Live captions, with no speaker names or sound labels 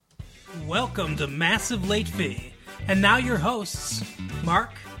Welcome to Massive Late Fee. And now your hosts,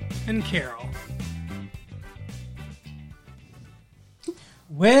 Mark and Carol.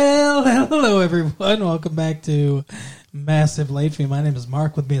 Well, hello everyone. Welcome back to Massive Late Fee. My name is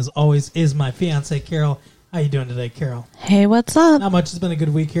Mark. With me as always is my fiance Carol. How you doing today, Carol? Hey, what's up? Not much. It's been a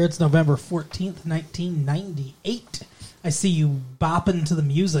good week here. It's November 14th, 1998. I see you bopping to the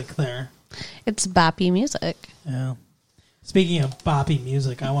music there. It's boppy music. Yeah. Speaking of boppy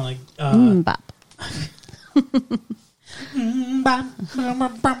music, I want to... Bop.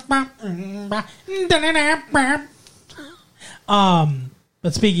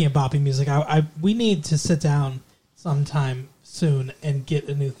 But speaking of boppy music, we need to sit down sometime soon and get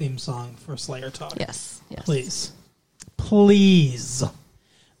a new theme song for Slayer Talk. Yes. Please.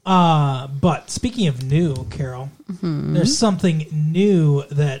 But speaking of new, Carol, there's something new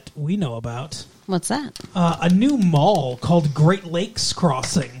that we know about. What's that? A new mall called Great Lakes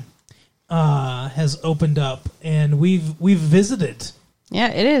Crossing has opened up, and we've visited. Yeah,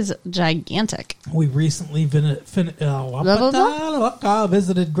 it is gigantic. We recently visited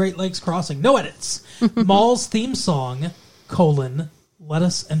Great Lakes Crossing. No edits. Mall's theme song, let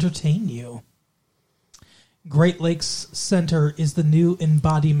us entertain you. Great Lakes Center is the new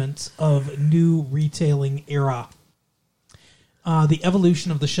embodiment of new retailing era. The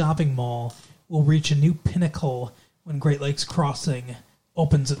evolution of the shopping mall will reach a new pinnacle when Great Lakes Crossing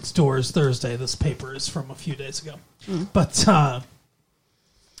opens its doors Thursday. This paper is from a few days ago. But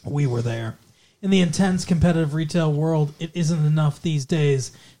we were there. In the intense competitive retail world, it isn't enough these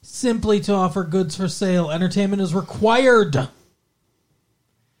days simply to offer goods for sale. Entertainment is required.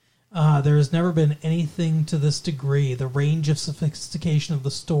 There has never been anything to this degree. The range of sophistication of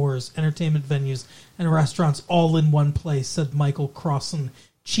the stores, entertainment venues, and restaurants all in one place, said Michael Crossan,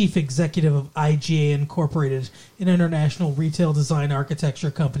 chief executive of IGA Incorporated, an international retail design architecture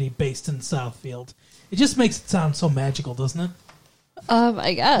company based in Southfield. It just makes it sound so magical, doesn't it?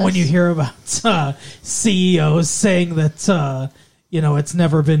 I guess. When you hear about CEOs saying that, it's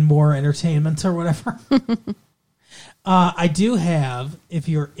never been more entertainment or whatever. I do have, if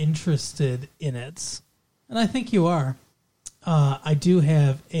you're interested in it, and I think you are, I do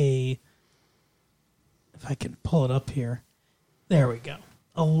have if I can pull it up here. There we go.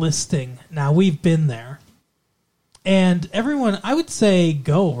 A listing. Now, we've been there. And everyone, I would say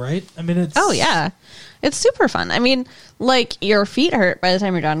go, right? I mean, it's... Oh, yeah. It's super fun. I mean, your feet hurt by the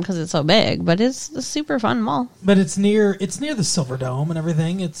time you're done because it's so big, but it's a super fun mall. But it's near the Silver Dome and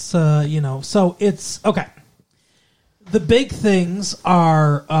everything. It's, so it's... Okay. The big things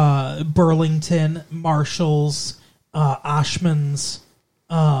are Burlington, Marshalls, Oshman's.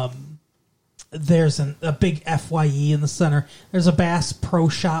 There's a big FYE in the center. There's a Bass Pro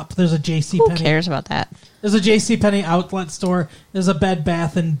Shop. There's a JCPenney. Who cares about that? There's a JCPenney outlet store. There's a Bed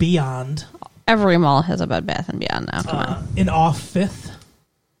Bath & Beyond. Every mall has a Bed Bath & Beyond now. Come on. In Off Fifth.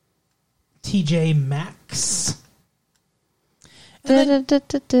 TJ Maxx.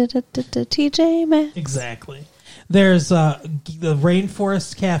 TJ Maxx. Exactly. There's the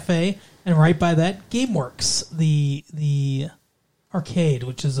Rainforest Cafe, and right by that, GameWorks, the arcade,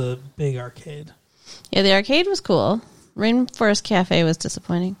 which is a big arcade. Yeah, the arcade was cool. Rainforest Cafe was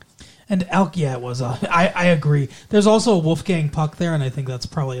disappointing. And it was. I agree. There's also a Wolfgang Puck there, and I think that's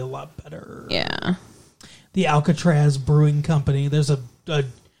probably a lot better. Yeah. The Alcatraz Brewing Company. There's a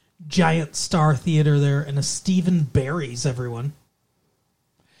giant Star Theater there, and a Stephen Barry's, everyone.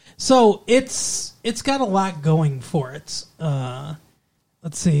 So it's got a lot going for it.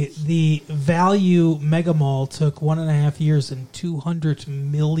 Let's see. The Value Mega Mall took 1.5 years and $200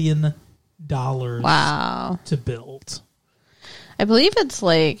 million to build. I believe it's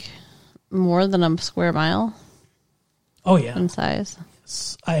more than a square mile. Oh, yeah. In size.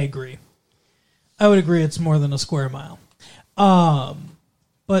 Yes, I agree. I would agree it's more than a square mile.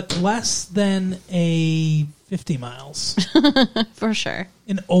 But less than a 50 miles. For sure.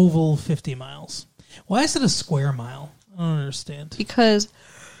 An oval 50 miles. Why is it a square mile? I don't understand. Because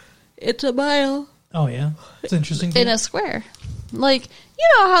it's a mile. Oh, yeah? It's interesting. In a square. You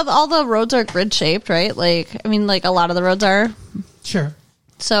know how all the roads are grid-shaped, right? A lot of the roads are. Sure.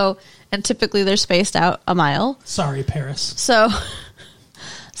 So, and typically they're spaced out a mile. Sorry, Paris.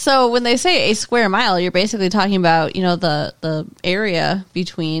 So when they say a square mile, you're basically talking about, the area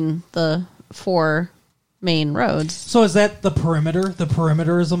between the four main roads. So is that the perimeter? The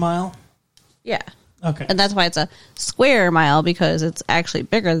perimeter is a mile? Yeah. Okay. And that's why it's a square mile, because it's actually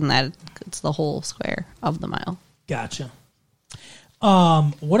bigger than that. It's the whole square of the mile. Gotcha.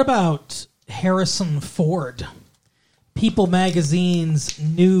 What about Harrison Ford? People Magazine's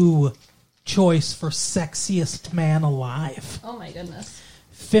new choice for sexiest man alive. Oh my goodness.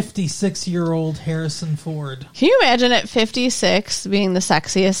 56-year-old Harrison Ford. Can you imagine at 56 being the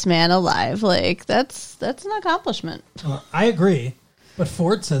sexiest man alive? Like, that's an accomplishment. I agree. But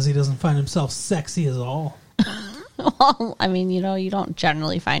Ford says he doesn't find himself sexy at all. Well, I mean, you don't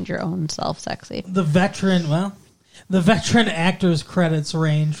generally find your own self sexy. The veteran actor's credits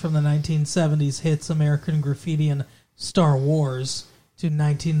range from the 1970s hits American Graffiti and Star Wars to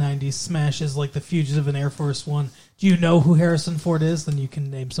 1990s smashes like The Fugitive and Air Force One. Do you know who Harrison Ford is? Then you can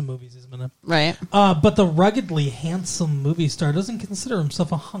name some movies he's been in. Right. But the ruggedly handsome movie star doesn't consider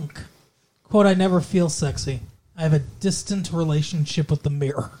himself a hunk. Quote, I never feel sexy. I have a distant relationship with the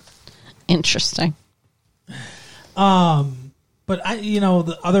mirror. Interesting. But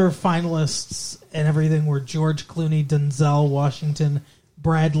the other finalists and everything were George Clooney, Denzel Washington,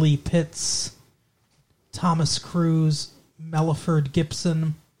 Bradley Pitts, Thomas Cruise, Melliford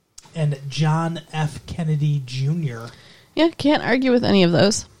Gibson, and John F. Kennedy Jr. Yeah, can't argue with any of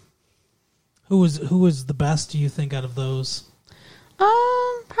those. Who was the best, do you think, out of those?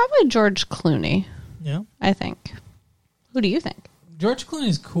 Probably George Clooney. Yeah, I think. Who do you think? George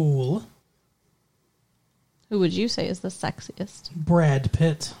Clooney's cool. Who would you say is the sexiest? Brad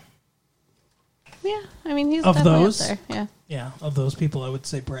Pitt. Yeah, I mean, he's Of definitely those? up there. Yeah. Yeah, of those people, I would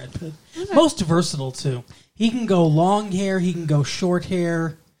say Brad Pitt. Okay. Most versatile, too. He can go long hair, he can go short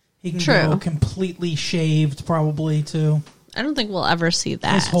hair, he can go completely shaved, probably, too. I don't think we'll ever see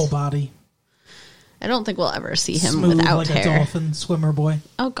that. His whole body. I don't think we'll ever see him Smooth without like hair. a dolphin swimmer boy.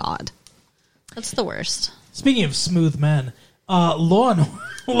 Oh, God. That's the worst. Speaking of smooth men, Law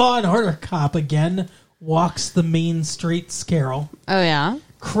and Order cop again walks the mean streets, Carol. Oh, yeah?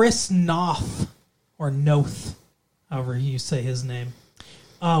 Chris Noth, or Noth, however you say his name,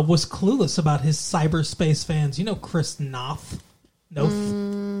 was clueless about his cyberspace fans. You know Chris Noth?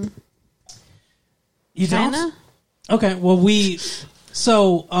 Noth? You don't? Okay, well, this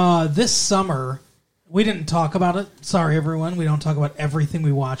summer, we didn't talk about it. Sorry, everyone. We don't talk about everything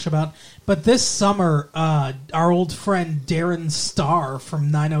we watch about. But this summer, our old friend Darren Star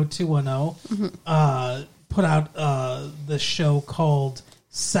from 90210 put out the show called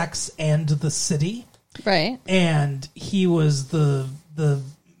Sex and the City. Right. And he was the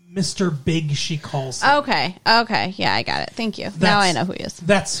Mr. Big, she calls him. Okay. Yeah, I got it. Thank you. Now I know who he is.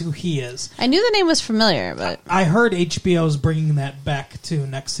 That's who he is. I knew the name was familiar, but... I heard HBO's bringing that back to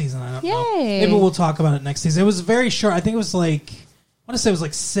next season. I don't know. Maybe we'll talk about it next season. It was very short. I think it was I want to say it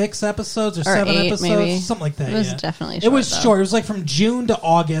was 6 episodes or 7 8, episodes. maybe. Something like that. It was definitely short. It was short. It was from June to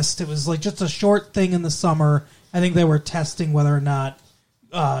August. It was just a short thing in the summer. I think they were testing whether or not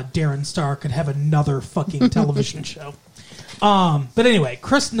Darren Star could have another fucking television show. But anyway,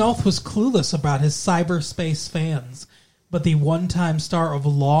 Chris Noth was clueless about his cyberspace fans, but the one-time star of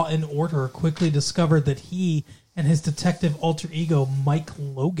Law and Order quickly discovered that he and his detective alter ego, Mike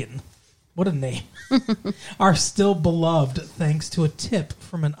Logan, what a name, are still beloved thanks to a tip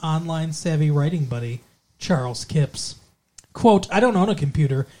from an online savvy writing buddy, Charles Kipps. Quote, I don't own a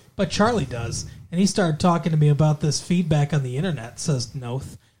computer, but Charlie does, and he started talking to me about this feedback on the internet, says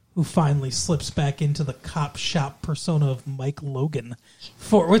Noth, who finally slips back into the cop shop persona of Mike Logan.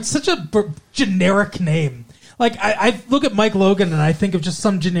 It's such a generic name. I look at Mike Logan and I think of just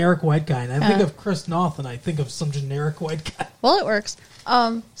some generic white guy, and I think of Chris Noth and I think of some generic white guy. Well, it works.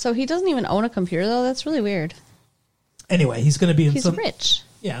 So he doesn't even own a computer, though? That's really weird. Anyway, he's going to be in He's rich.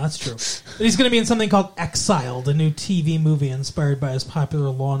 Yeah, that's true. But he's going to be in something called Exiled, a new TV movie inspired by his popular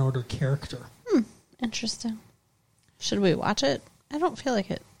Law and Order character. Interesting. Should we watch it? I don't feel like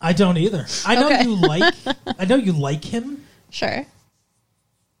it. I don't either. I know you like him. Sure.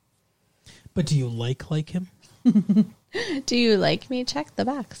 But do you like him? Do you like me? Check the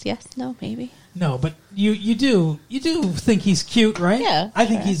box. Yes, no, maybe. No, but you do think he's cute, right? Yeah. I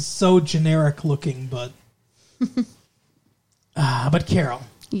think he's so generic looking, but but Carol.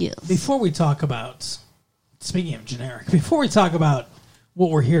 Yes. Before we talk about, speaking of generic, before we talk about what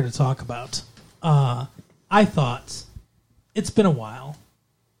we're here to talk about, I thought it's been a while.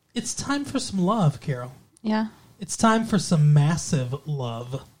 It's time for some love, Carol. Yeah. It's time for some massive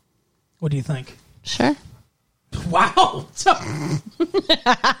love. What do you think? Sure. Wow. The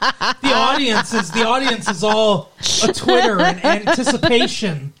audience is all a Twitter in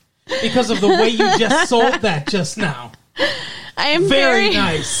anticipation because of the way you just sold that just now. I am very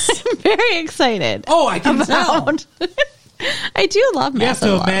nice. I'm very excited. Oh, I can tell. I do love you have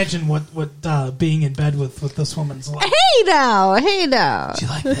to love. imagine what being in bed with this woman's like. Hey now. Do you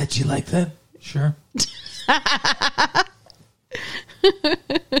like that? Do you like that? Sure.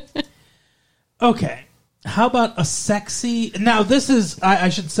 Okay. How about a sexy? Now this is I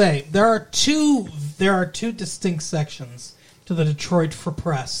should say there are two distinct sections to to the Detroit Free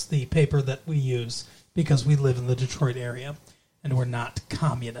Press, the paper that we use because we live in the Detroit area and we're not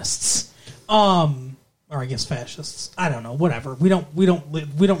communists. Or I guess fascists. I don't know. Whatever. We don't read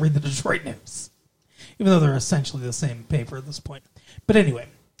the Detroit News, even though they're essentially the same paper at this point. But anyway,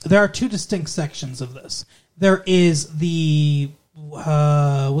 there are two distinct sections of this. There is the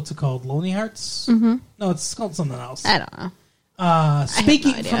what's it called? Lonely Hearts? Mm-hmm. No, it's called something else. I don't know.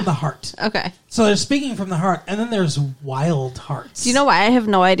 Speaking from the heart. Okay. So there's speaking from the heart, and then there's Wild Hearts. Do you know why I have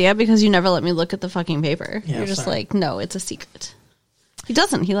no idea? Because you never let me look at the fucking paper. Yeah, You're just sorry. like, no, it's a secret. He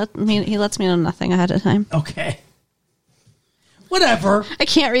doesn't. He lets me know nothing ahead of time. Okay. Whatever. I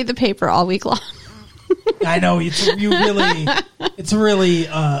can't read the paper all week long. I know it's really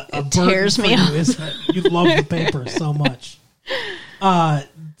a burden tears for me you, up. isn't it? You love the paper so much.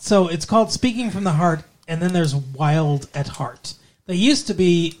 So it's called Speaking from the Heart, and then there's Wild at Heart. They used to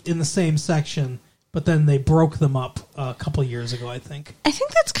be in the same section, but then they broke them up a couple years ago, I think. I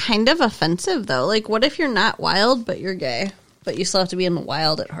think that's kind of offensive, though. Like, what if you're not wild, but you're gay? But you still have to be in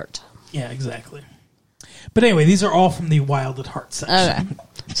Wild at Heart. Yeah, exactly. But anyway, these are all from the Wild at Heart section.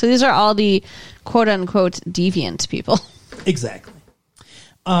 Okay. So these are all the quote-unquote deviant people. Exactly.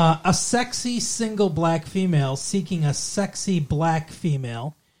 A sexy single black female seeking a sexy black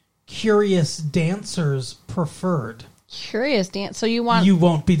female. Curious dancers preferred. Curious dance. So you want You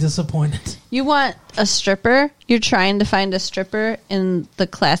won't be disappointed. you want a stripper? You're trying to find a stripper in the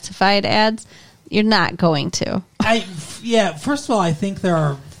classified ads? You're not going to. First of all, I think there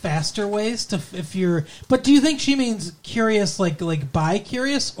are faster ways to if you're. But do you think she means curious, like bi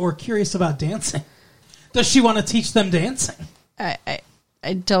curious, or curious about dancing? Does she want to teach them dancing?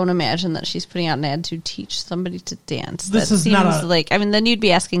 I don't imagine that she's putting out an ad to teach somebody to dance. This that is seems not a- like. I mean, then you'd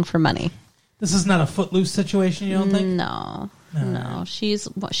be asking for money. This is not a Footloose situation, you don't think? No. She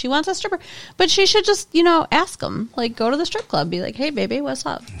wants a stripper, but she should just ask them. Like, go to the strip club, be like, "Hey, baby, what's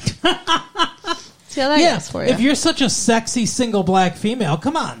up?" See how that goes for you. If you're such a sexy single black female,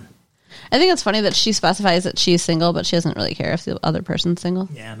 come on. I think it's funny that she specifies that she's single, but she doesn't really care if the other person's single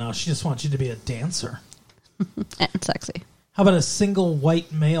Yeah, no, she just wants you to be a dancer. and sexy. How about a single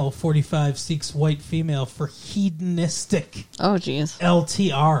white male, 45, seeks white female for hedonistic Oh, geez.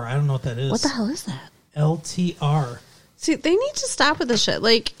 LTR? I don't know what that is. What the hell is that? LTR. See, they need to stop with this shit.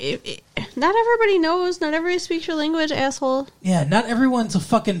 Like, not everybody knows. Not everybody speaks your language, asshole. Yeah, not everyone's a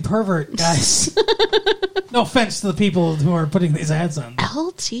fucking pervert, guys. No offense to the people who are putting these ads on.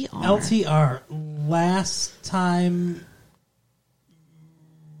 LTR. LTR. Last time,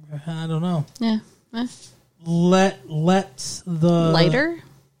 I don't know. Yeah. Let the Lighter?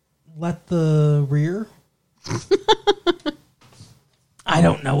 Let the rear. I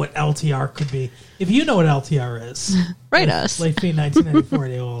don't know what LTR could be. If you know what LTR is, Write us. Late fee 1994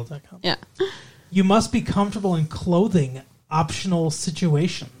 at AOL.com. Yeah. You must be comfortable in clothing optional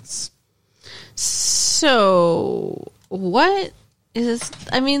situations. So, what is...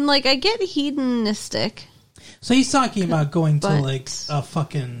 I mean, like, I get hedonistic. So he's talking about going to But- like a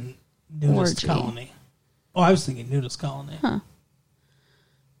fucking nudist Orgy. colony. Oh, I was thinking nudist colony. Huh.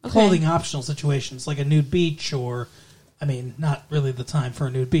 Okay. Clothing optional situations like a nude beach, or I mean, not really the time for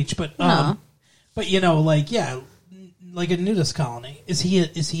a nude beach, but No. but like a nudist colony. Is he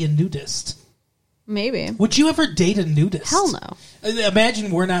a nudist? Maybe. Would you ever date a nudist? Hell no.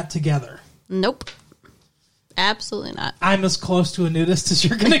 Imagine we're not together. Nope. Absolutely not. I'm as close to a nudist as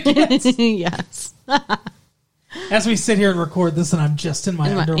you're gonna get. Yes. As we sit here and record this, and I'm just in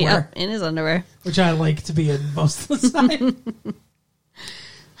my underwear, Yep, in his underwear. which I like to be in most of the time.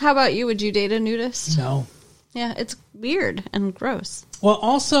 How about you? Would you date a nudist? No. Yeah, it's weird and gross. Well,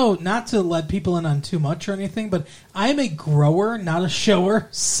 also, not to let people in on too much or anything, but I'm a grower, not a shower.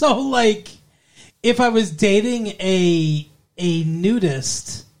 So, like, if I was dating a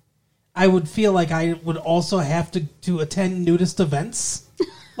nudist, I would feel like I would also have to attend nudist events,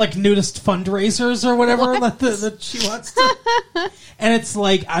 like nudist fundraisers or whatever that she wants to. And it's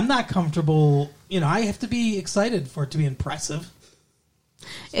like, I'm not comfortable. I have to be excited for it to be impressive.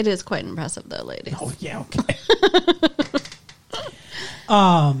 It is quite impressive, though, ladies. Oh, yeah, okay.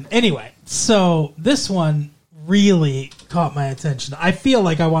 Anyway, so this one really caught my attention. I feel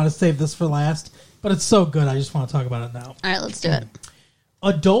like I want to save this for last, but it's so good, I just want to talk about it now. All right, let's do it.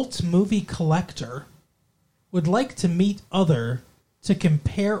 Adult movie collector would like to meet other to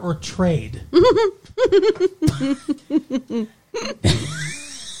compare or trade.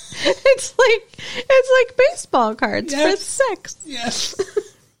 It's like baseball cards Yes. for sex. Yes.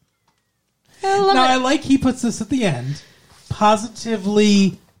 I love Now, it. I like he puts this at the end.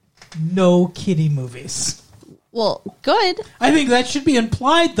 Positively no kiddie movies. Well, good. I think that should be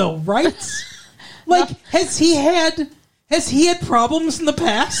implied, though, right? Like, has he had Has he had problems in the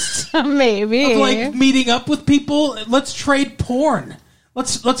past? Maybe. Of, like, meeting up with people? Let's trade porn.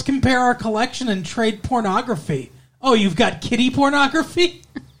 Let's compare our collection and trade pornography. Oh, you've got kitty pornography?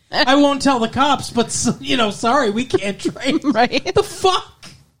 I won't tell the cops, but, sorry, we can't trade. Right? The fuck?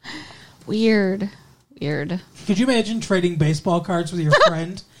 Weird. Could you imagine trading baseball cards with your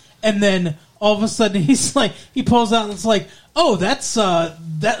friend, and then all of a sudden he pulls out and it's like, oh,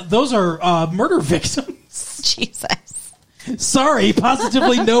 those are murder victims. Jesus. Sorry,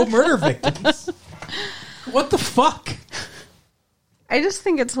 positively no murder victims. What the fuck? I just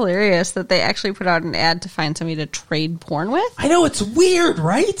think it's hilarious that they actually put out an ad to find somebody to trade porn with. I know, it's weird,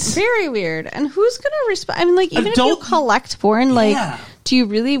 right? Very weird. And who's going to respond? I mean, like, even if you Adult- collect porn, like, Yeah. do you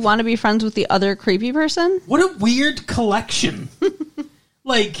really want to be friends with the other creepy person? What a weird collection.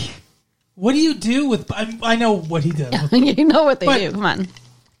 Like, what do you do with... I know what he does. You know what they But- do. Come on.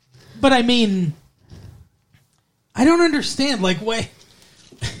 But, I mean... I don't understand. Like, what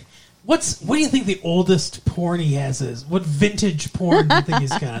do you think the oldest porn he has is? What vintage porn do you think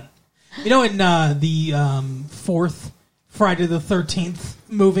he's got? You know, in the fourth Friday the 13th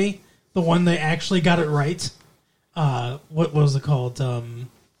movie, the one they actually got it right, what was it called?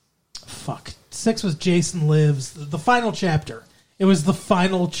 6 was Jason Lives. The final chapter. It was the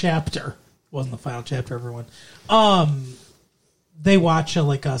final chapter. It wasn't the final chapter, everyone. They watch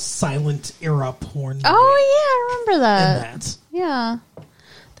a silent era porn movie. Oh, yeah, I remember that. And that. Yeah.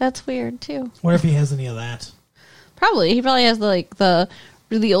 That's weird, too. What if he has any of that? Probably. He probably has, the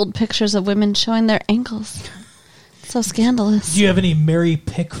really old pictures of women showing their ankles. So scandalous. Do you have any Mary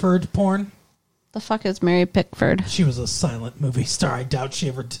Pickford porn? The fuck is Mary Pickford? She was a silent movie star. I doubt she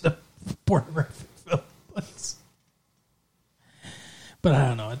ever did a pornographic film. But I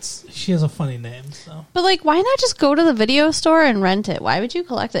don't know. She has a funny name, so. But, why not just go to the video store and rent it? Why would you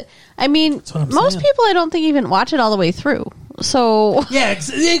collect it? I mean, That's what I'm most saying. people I don't think even watch it all the way through. So, Yeah,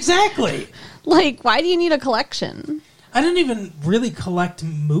 exactly. why do you need a collection? I don't even really collect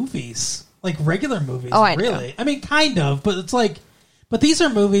movies. Like regular movies, Oh, I know. really. I mean, kind of, but it's like... But these are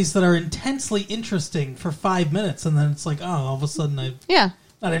movies that are intensely interesting for 5 minutes, and then it's like, oh, all of a sudden I'm Yeah.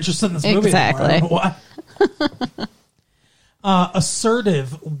 not interested in this movie anymore. I don't know why.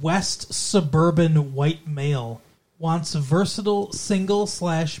 Assertive West suburban white male wants a versatile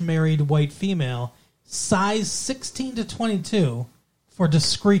single/married white female, size 16 to 22, for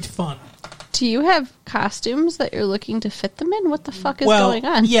discreet fun. Do you have costumes that you're looking to fit them in? What the fuck is going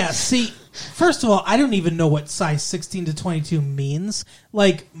on? Yeah, see, first of all, I don't even know what size 16 to 22 means.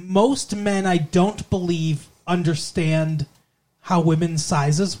 Like, most men, I don't believe, understand how women's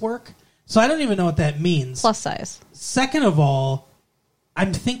sizes work. So I don't even know what that means. Plus size. Second of all,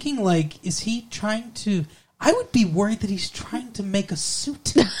 I'm thinking, is he trying to... I would be worried that he's trying to make a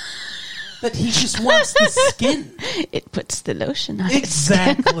suit. That he just wants the skin. It puts the lotion on.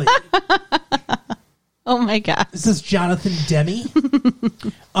 Exactly. Oh my god. This is Jonathan Demme.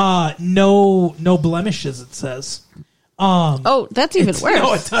 No blemishes, it says. Oh, that's even worse.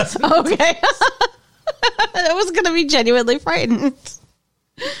 No, it doesn't. Okay. I was going to be genuinely frightened.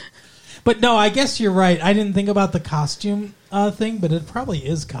 But no, I guess you're right. I didn't think about the costume thing, but it probably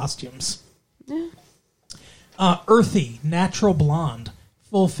is costumes. Yeah. Earthy, natural blonde,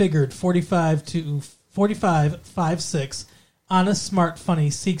 full-figured, 45 to 45, 5'6", honest, smart, funny,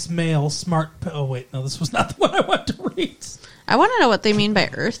 seeks male, smart... Oh, wait, no, this was not the one I wanted to read. I want to know what they mean by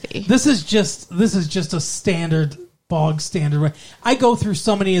earthy. This is just a standard, bog standard. I go through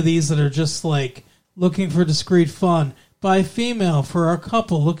so many of these that are just looking for discreet fun. By female for our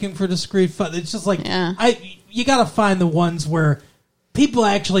couple looking for discreet fun. It's just Yeah. You got to find the ones where people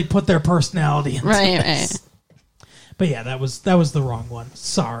actually put their personality into this. Right. But yeah, that was the wrong one.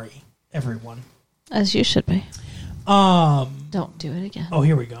 Sorry, everyone. As you should be. Don't do it again. Oh,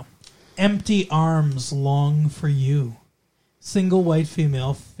 here we go. Empty arms long for you. Single white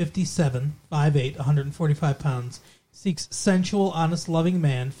female, 57, 5'8", 145 pounds. Seeks sensual, honest, loving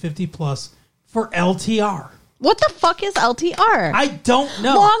man, 50 plus, for LTR. What the fuck is LTR? I don't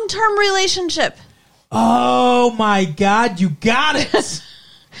know. Long-term relationship. Oh my God, you got it.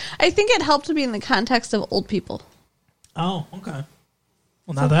 I think it helped to be in the context of old people. Oh, okay.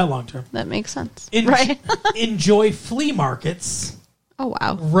 Well, not that long term. That makes sense. Right? Enjoy flea markets, Oh,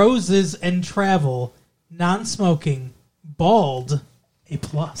 wow. roses and travel, non-smoking, bald, a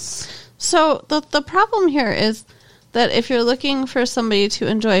plus. So the problem here is that if you're looking for somebody to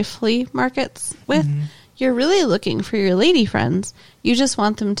enjoy flea markets with, you're really looking for your lady friends. You just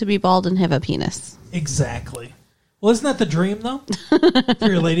want them to be bald and have a penis. Exactly. Well, isn't that the dream, though? For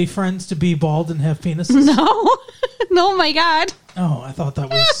your lady friends to be bald and have penises? No. No, my God. Oh, I thought that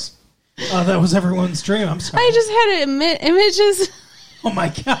was... Oh, that was everyone's dream. I'm sorry. I just had images. Oh my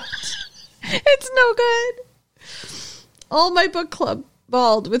god. It's no good. All my book club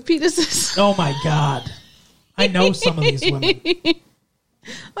bald with penises. Oh my god. I know some of these women.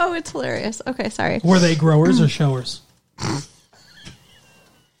 Oh, it's hilarious. Okay, sorry. Were they growers or showers?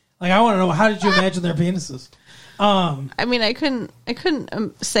 Like, I want to know, how did you imagine their penises? I mean, I couldn't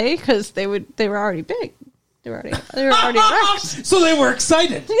say because they were already big. They were already erect. So they were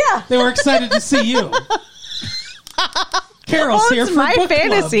excited. Yeah. They were excited to see you. Carol's here It's for my book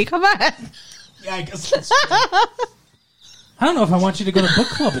fantasy. club. Come on. Yeah, I guess that's true. I don't know if I want you to go to book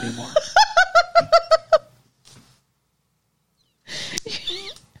club anymore.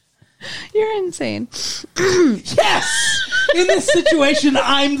 You're insane. Yes! In this situation,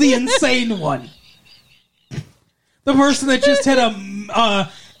 I'm the insane one. The person that just had a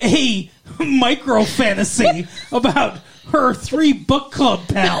micro fantasy about her 3 book club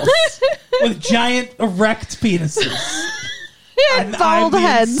pals with giant erect penises. And I'm bald the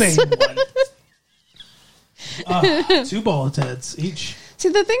heads. insane one. 2 bald heads each. See,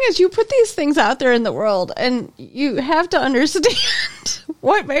 the thing is, you put these things out there in the world, and you have to understand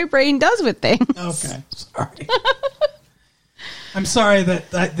what my brain does with things. Okay, sorry. I'm sorry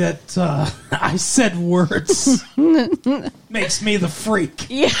that I said words. Makes me the freak.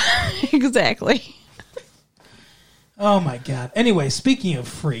 Yeah, exactly. Oh my god. Anyway, speaking of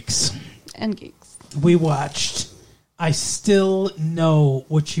freaks, And geeks. we watched I Still Know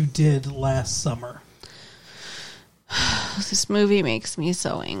What You Did Last Summer. This movie makes me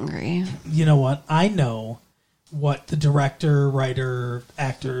so angry. You know what? I know what the director, writer,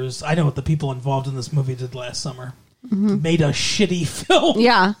 actors, I know what the people involved in this movie did last summer. Made a shitty film.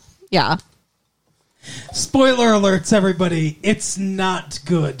 Yeah, yeah. Spoiler alerts, everybody. It's not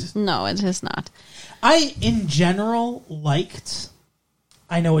good. No, it is not. I, in general, liked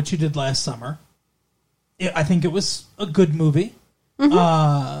I Know What You Did Last Summer. I think it was a good movie.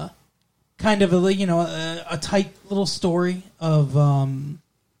 Kind of a tight little story of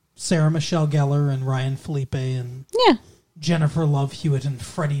Sarah Michelle Gellar and Ryan Felipe and Yeah, Jennifer Love Hewitt and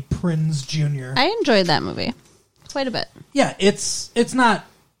Freddie Prinze Jr. I enjoyed that movie quite a bit. Yeah, it's not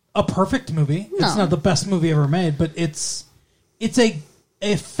a perfect movie. No. It's not the best movie ever made, but it's a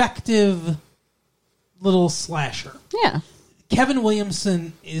effective little slasher. Yeah, Kevin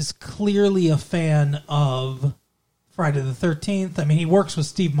Williamson is clearly a fan of Friday the 13th. I mean, he works with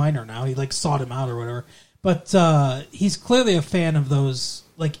Steve Miner now. He sought him out or whatever. But he's clearly a fan of those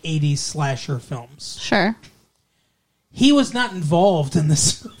 80s slasher films. sure. He was not involved in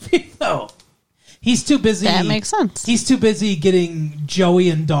this movie though. He's too busy. That makes sense. He's too busy getting Joey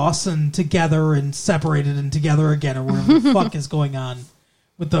and Dawson together and separated and together again, or whatever the fuck is going on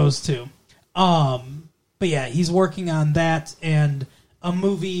with those two. But yeah, he's working on that and a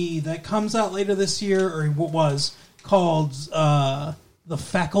movie that comes out later this year, or what was called The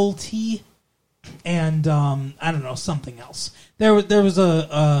Faculty, and I don't know, something else. There was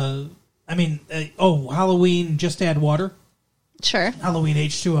Halloween Just Add Water. Sure. Halloween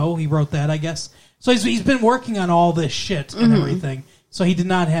H2O. He wrote that, I guess. So he's been working on all this shit and everything. So he did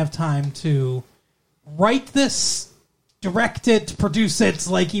not have time to write this, direct it, produce it.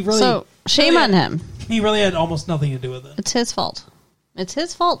 He really. So shame on him. He really had almost nothing to do with it. It's his fault. It's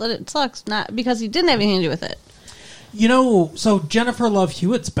his fault that it sucks, not because he didn't have anything to do with it. So Jennifer Love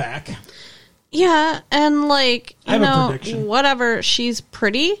Hewitt's back. Yeah, and I have a prediction. whatever, she's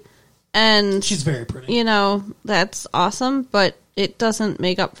pretty, and She's very pretty. that's awesome, but it doesn't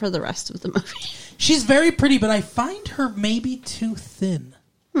make up for the rest of the movie. She's very pretty, but I find her maybe too thin.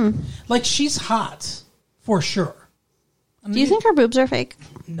 She's hot, for sure. Do you think her boobs are fake?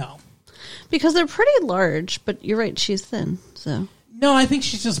 No. Because they're pretty large, but you're right, she's thin, so. No, I think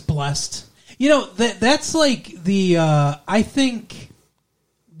she's just blessed. That's I think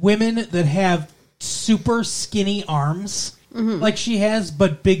women that have super skinny arms, like she has,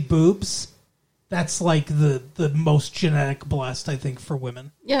 but big boobs, that's the most genetic blessed, I think, for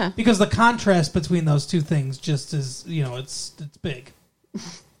women. Yeah. Because the contrast between those two things just is, it's big.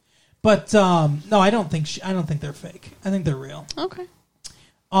 But no, I don't think they're fake. I think they're real. Okay.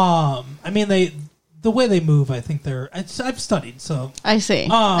 The way they move, I think I've studied, so I see.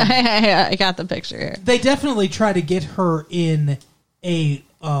 I got the picture here. they definitely try to get her in a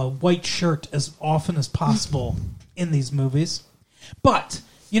white shirt as often as possible in these movies. But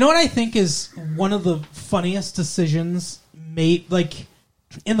you know what I think is one of the funniest decisions made,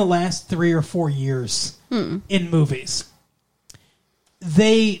 in the last 3 or 4 years in movies?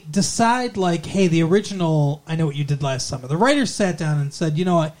 They decide, hey, the original I Know What You Did Last Summer. The writers sat down and said, you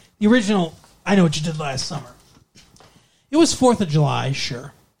know what, the original I Know What You Did Last Summer. It was 4th of July,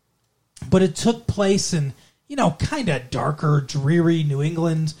 sure. but it took place in, kind of darker, dreary New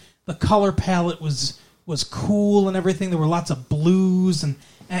England. The color palette was cool and everything. There were lots of blues and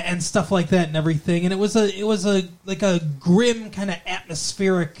stuff like that and everything. And it was a like a grim kind of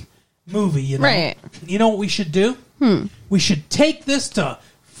atmospheric movie, Right. You know what we should do? We should take this to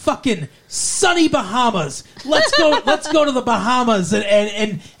fucking sunny Bahamas. Let's go to the Bahamas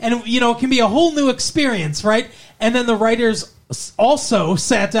and it can be a whole new experience, right? And then the writers also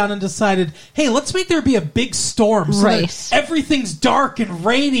sat down and decided, hey, let's make there be a big storm so that everything's dark and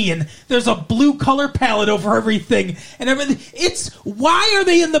rainy and there's a blue color palette over everything and everything. Why are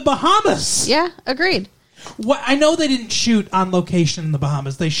they in the Bahamas? Yeah, agreed. I know they didn't shoot on location in the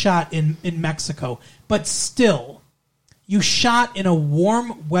Bahamas. They shot in Mexico. But still, you shot in a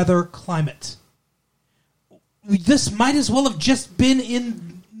warm weather climate. This might as well have just been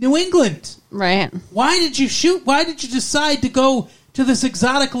in New England. Right. Why did you shoot? Why did you decide to go to this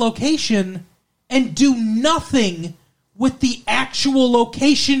exotic location and do nothing with the actual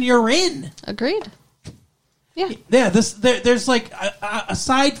location you're in? Agreed. Yeah. Yeah, there's like,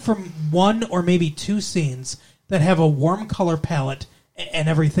 aside from one or maybe two scenes that have a warm color palette and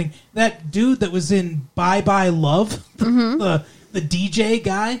everything, that dude that was in Bye Bye Love, the DJ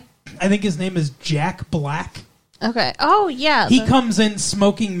guy, I think his name is Jack Black. Okay. Oh, yeah. He comes in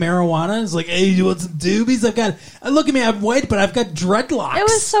smoking marijuana. He's like, hey, you want some doobies? Look at me, I'm white, but I've got dreadlocks. It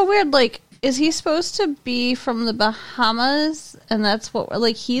was so weird. Like, is he supposed to be from the Bahamas? And that's what,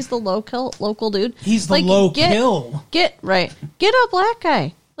 like, he's the local dude? He's the like, kill. Get a black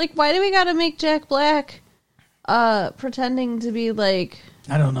guy. Like, why do we gotta make Jack Black pretending to be, like...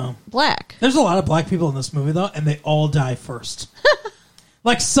 I don't know. Black. There's a lot of black people in this movie, though, and they all die first.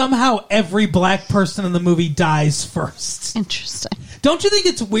 Like, somehow every black person in the movie dies first. Interesting. Don't you think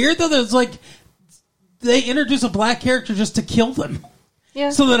it's weird, though, that it's like they introduce a black character just to kill them? Yeah.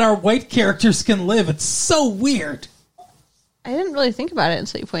 So that our white characters can live. It's so weird. I didn't really think about it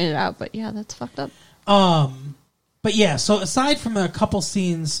until you pointed it out, but yeah, that's fucked up. But yeah, so aside from a couple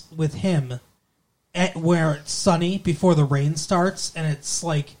scenes with him where it's sunny before the rain starts, and it's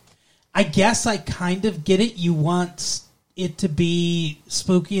like, I guess I kind of get it. You want it to be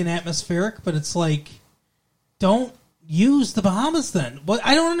spooky and atmospheric, but it's like, don't use the Bahamas then. What?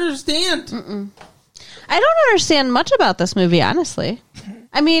 I don't understand. I don't understand much about this movie, honestly.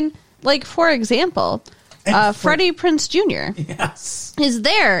 I mean, like, for example, Freddie Prinze Jr. Yes. is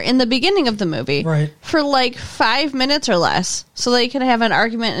there in the beginning of the movie for like 5 minutes or less so they can have an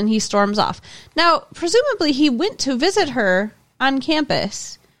argument and he storms off. Now, presumably he went to visit her on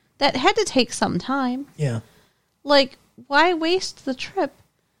campus. That had to take some time. Yeah. Like, why waste the trip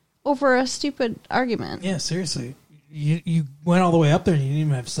over a stupid argument? Yeah, seriously. You went all the way up there and you didn't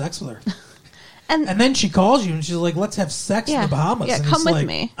even have sex with her. And then she calls you and she's like, let's have sex in the Bahamas. Yeah, and come with like,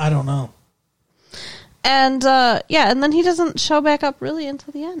 me. I don't know. And, and then he doesn't show back up really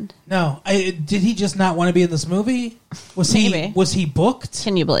until the end. No. Did he just not want to be in this movie? Was he booked?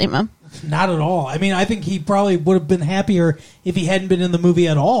 Can you blame him? Not at all. I mean, I think he probably would have been happier if he hadn't been in the movie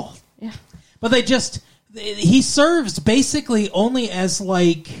at all. Yeah. But he serves basically only as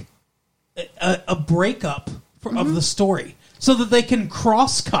like a breakup of the story so that they can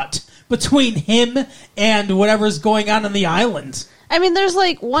cross-cut between him and whatever's going on in the island. I mean, there's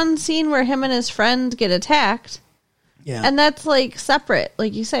like one scene where him and his friend get attacked. Yeah. And that's like separate,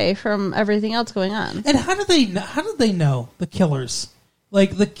 like you say, from everything else going on. And how do they know the killers?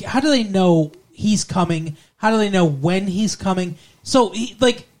 Like how do they know he's coming? How do they know when he's coming? So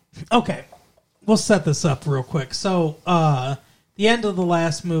okay, we'll set this up real quick. So the end of the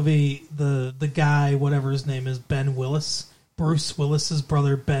last movie, the guy, whatever his name is, Ben Willis, Bruce Willis's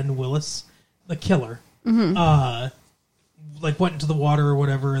brother, Ben Willis, the killer, went into the water or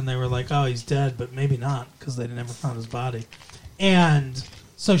whatever, and they were like, "Oh, he's dead," but maybe not because they never found his body. And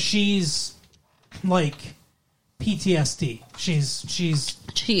so she's like PTSD. She is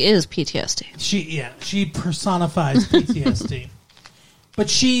PTSD. She personifies PTSD.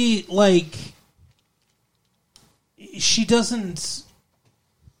 But she doesn't.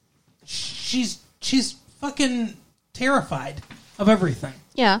 She's fucking terrified of everything.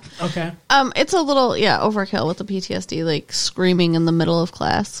 Yeah. Okay. It's a little overkill with the PTSD, like screaming in the middle of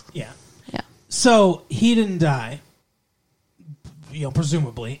class. Yeah. Yeah. So he didn't die,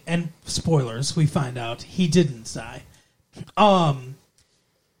 presumably, and spoilers, we find out he didn't die.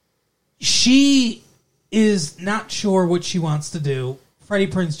 She is not sure what she wants to do. Freddie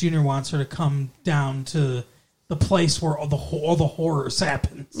Prinze Jr. wants her to come down to the place where all the horrors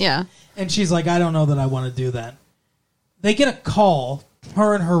happen. Yeah. And she's like, I don't know that I want to do that. They get a call,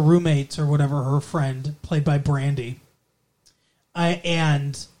 her and her roommates or whatever, her friend, played by Brandy,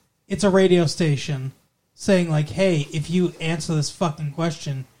 and it's a radio station saying, like, hey, if you answer this fucking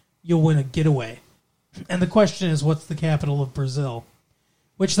question, you'll win a getaway. And the question is, what's the capital of Brazil?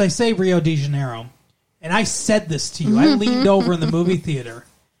 Which they say Rio de Janeiro. And I said this to you. I leaned over in the movie theater.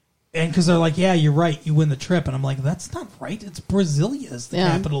 And because they're like, yeah, you're right, you win the trip. And I'm like, that's not right. It's Brasilia is the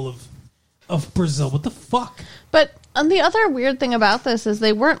capital of Brazil. What the fuck? But the other weird thing about this is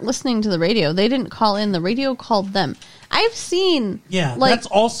they weren't listening to the radio. They didn't call in. The radio called them. I've seen... Yeah, like, that's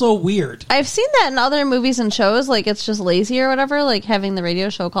also weird. I've seen that in other movies and shows. Like, it's just lazy or whatever, like having the radio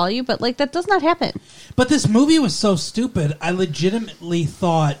show call you. But, like, that does not happen. But this movie was so stupid, I legitimately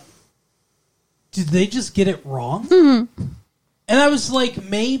thought, did they just get it wrong? Mm-hmm. And I was like,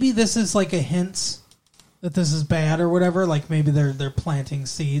 maybe this is like a hint that this is bad or whatever. Like, maybe they're planting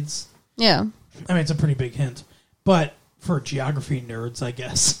seeds. Yeah. I mean, it's a pretty big hint. But for geography nerds, I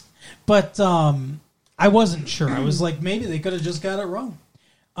guess. But I wasn't sure. I was like, maybe they could have just got it wrong.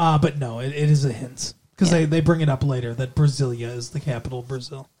 But no, it is a hint. Because they bring it up later that Brasilia is the capital of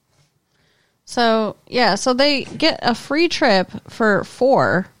Brazil. So, yeah. So they get a free trip for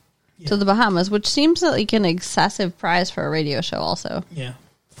 4 to the Bahamas, which seems like an excessive price for a radio show also. Yeah.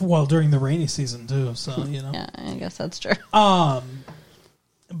 Well, during the rainy season, too. So, you know. Yeah, I guess that's true.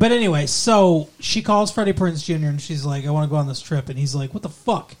 But anyway, so she calls Freddie Prinze Jr. and she's like, I want to go on this trip. And he's like, what the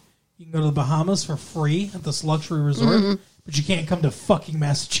fuck? You can go to the Bahamas for free at this luxury resort, but you can't come to fucking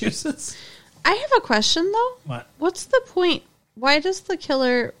Massachusetts? I have a question, though. What? What's the point? Why does the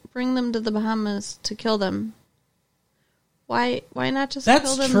killer bring them to the Bahamas to kill them? Why not just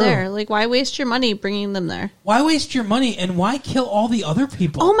kill them there? Like, why waste your money bringing them there? Why waste your money and why kill all the other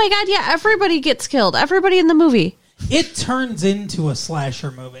people? Oh my god, yeah, everybody gets killed. Everybody in the movie. It turns into a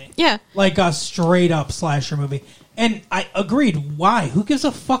slasher movie. Yeah. Like a straight-up slasher movie. And I agreed. Why? Who gives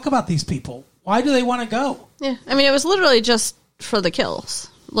a fuck about these people? Why do they want to go? Yeah. I mean, it was literally just for the kills.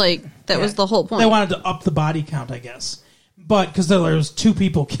 Like, that was the whole point. They wanted to up the body count, I guess. But, because there was 2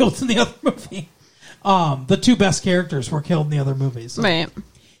 people killed in the other movie. The 2 best characters were killed in the other movies. So. Right.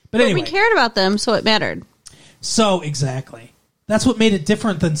 But anyway. We cared about them, so it mattered. So, exactly. That's what made it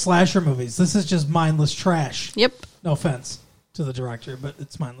different than slasher movies. This is just mindless trash. Yep. No offense to the director, but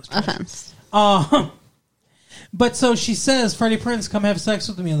it's mindless trash. Offense. But so she says, Freddie Prinze, come have sex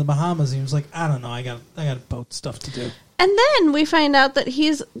with me in the Bahamas. And he was like, I don't know, I got boat stuff to do. And then we find out that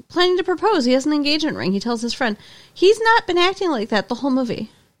he's planning to propose. He has an engagement ring. He tells his friend. He's not been acting like that the whole movie.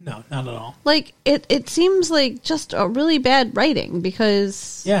 No, not at all. Like, it seems like just a really bad writing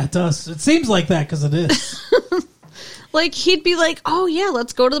because... Yeah, it does. It seems like that because it is. Like, he'd be like, oh, yeah,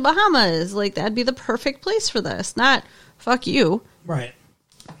 let's go to the Bahamas. Like, that'd be the perfect place for this. Not, fuck you. Right.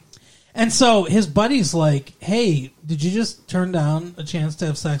 And so his buddy's like, hey, did you just turn down a chance to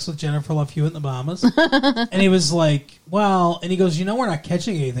have sex with Jennifer Love Hewitt in the Bahamas? And he was like, well, and he goes, you know we're not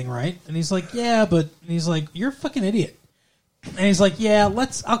catching anything, right? And he's like, yeah, but... And he's like, you're a fucking idiot. And he's like, yeah,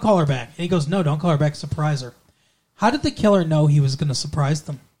 I'll call her back. And he goes, no, don't call her back, surprise her. How did the killer know he was going to surprise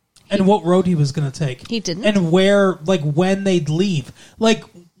them? And what road he was going to take? He didn't. And where, like, when they'd leave. Like,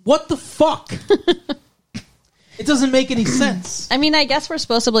 what the fuck? It doesn't make any sense. I mean, I guess we're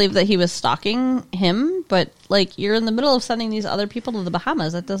supposed to believe that he was stalking him, but, like, you're in the middle of sending these other people to the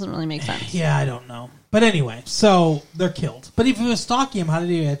Bahamas. That doesn't really make sense. Yeah, I don't know. But anyway, so they're killed. But if he was stalking him, how did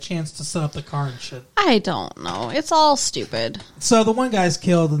he have a chance to set up the car and shit? I don't know. It's all stupid. So the one guy's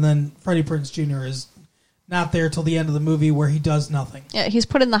killed, and then Freddie Prinze Jr. is not there till the end of the movie where he does nothing. Yeah, he's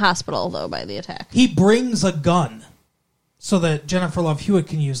put in the hospital, though, by the attack. He brings a gun so that Jennifer Love Hewitt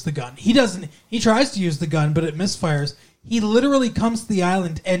can use the gun. He doesn't. He tries to use the gun, but it misfires. He literally comes to the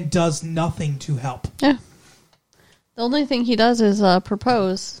island and does nothing to help. Yeah. The only thing he does is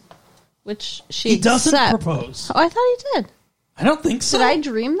propose, which He doesn't propose. Oh, I thought he did. I don't think so. Did I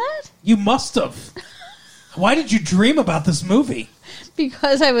dream that? You must have. Why did you dream about this movie?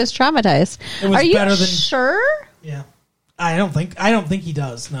 Because I was traumatized. It was Are you better than sure? Yeah. I don't think he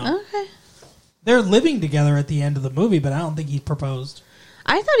does. No. Okay. They're living together at the end of the movie, but I don't think he proposed.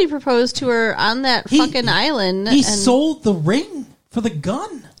 I thought he proposed to her on that fucking island. He sold the ring for the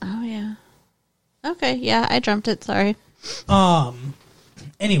gun. Oh, yeah. Okay, yeah, I dreamt it. Sorry.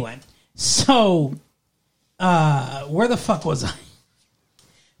 Anyway, so where the fuck was I?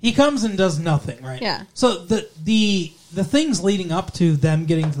 He comes and does nothing, right? Yeah. So the things leading up to them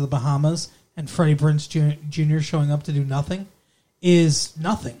getting to the Bahamas and Freddie Prinze Jr. showing up to do nothing is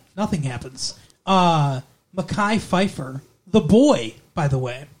nothing. Nothing happens. Mekhi Phifer, the boy, by the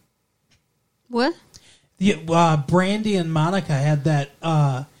way. What? Brandy and Monica had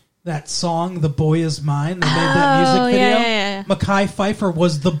that song, "The Boy Is Mine." They made that music video. Yeah. Mekhi Phifer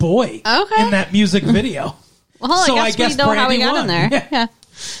was the boy in that music video. Well, so I guess we know Brandy how he got in there. Yeah.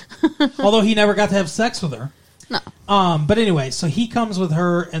 Although he never got to have sex with her. No. But anyway, so he comes with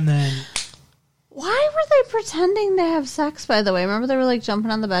her, and then... Why were they pretending to have sex, by the way? Remember they were, like, jumping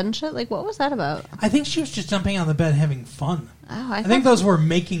on the bed and shit? Like, what was that about? I think she was just jumping on the bed having fun. Oh, I think those were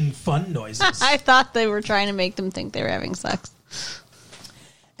making fun noises. I thought they were trying to make them think they were having sex.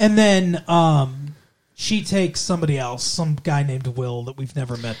 And then she takes somebody else, some guy named Will that we've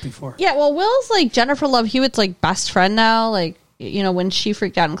never met before. Yeah, well, Will's, like, Jennifer Love Hewitt's, like, best friend now. Like, you know, when she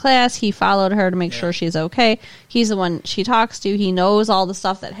freaked out in class, he followed her to make sure she's okay. He's the one she talks to. He knows all the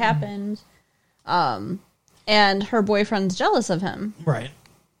stuff that happened. And her boyfriend's jealous of him. Right.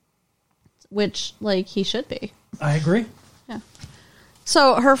 Which, like, he should be. I agree. Yeah.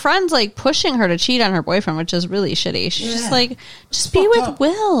 So her friend's, like, pushing her to cheat on her boyfriend, which is really shitty. She's just like, just be with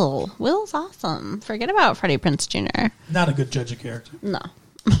Will. Will's awesome. Forget about Freddie Prinze Jr. Not a good judge of character. No.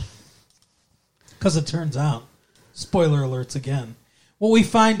 Because it turns out, spoiler alerts again, what we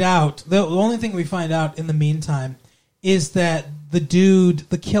find out, the only thing we find out in the meantime is that the dude,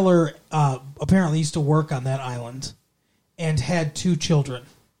 the killer, apparently used to work on that island and had 2 children.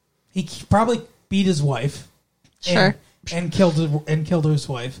 He probably beat his wife. Sure. And killed his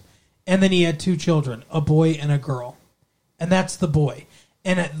wife. And then he had 2 children, a boy and a girl. And that's the boy.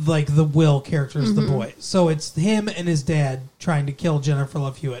 And like the Will character is the boy. So it's him and his dad trying to kill Jennifer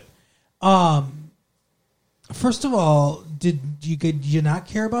Love Hewitt. First of all, did you not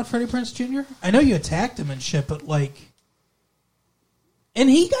care about Freddie Prinze Jr.? I know you attacked him and shit, but like... And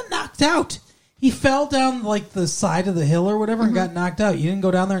he got knocked out. He fell down like the side of the hill or whatever and got knocked out. You didn't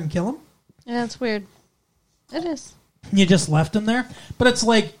go down there and kill him? Yeah, that's weird. It is. You just left him there? But it's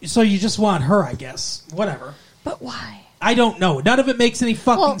like, so you just want her, I guess. Whatever. But why? I don't know. None of it makes any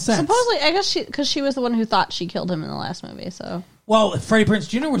fucking sense. Supposedly, I guess because she was the one who thought she killed him in the last movie, so... Well, Freddie Prinze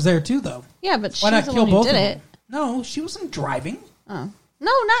Jr. was there too, though. Yeah, but she's the one who did it. No, she wasn't driving. Oh.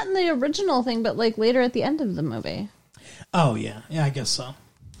 No, not in the original thing, but like later at the end of the movie. Oh, yeah. Yeah, I guess so.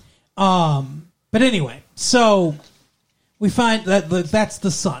 But anyway, so we find that that's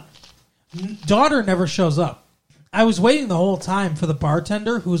the son. Daughter never shows up. I was waiting the whole time for the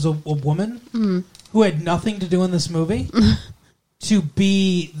bartender, who's a woman who had nothing to do in this movie, to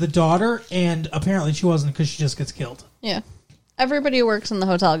be the daughter, and apparently she wasn't because she just gets killed. Yeah. Everybody who works in the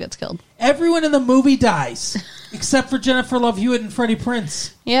hotel gets killed. Everyone in the movie dies, except for Jennifer Love Hewitt and Freddie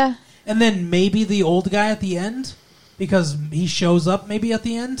Prinze. Yeah. And then maybe the old guy at the end, because he shows up maybe at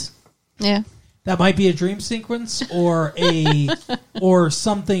the end. Yeah. That might be a dream sequence or or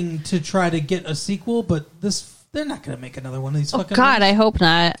something to try to get a sequel, but they're not going to make another one of these fucking God, movies. I hope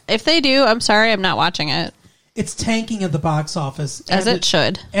not. If they do, I'm sorry, I'm not watching it. It's tanking at the box office. As it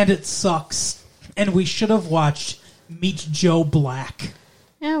should. And it sucks. And we should have watched Meet Joe Black.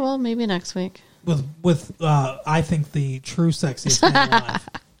 Yeah, well, maybe next week. With I think, the true sexiest man alive,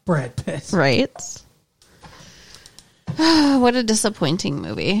 Brad Pitt. Right. What a disappointing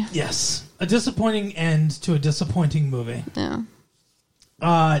movie. Yes. A disappointing end to a disappointing movie. Yeah.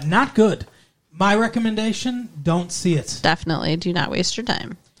 Not good. My recommendation, don't see it. Definitely. Do not waste your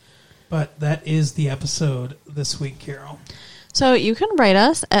time. But that is the episode this week, Carol. So you can write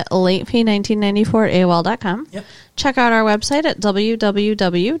us at latefee1994@AOL.com. Yep. Check out our website at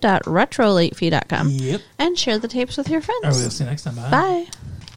www.retrolatefee.com. Yep. And share the tapes with your friends. All right, we'll see you next time. Bye. Bye.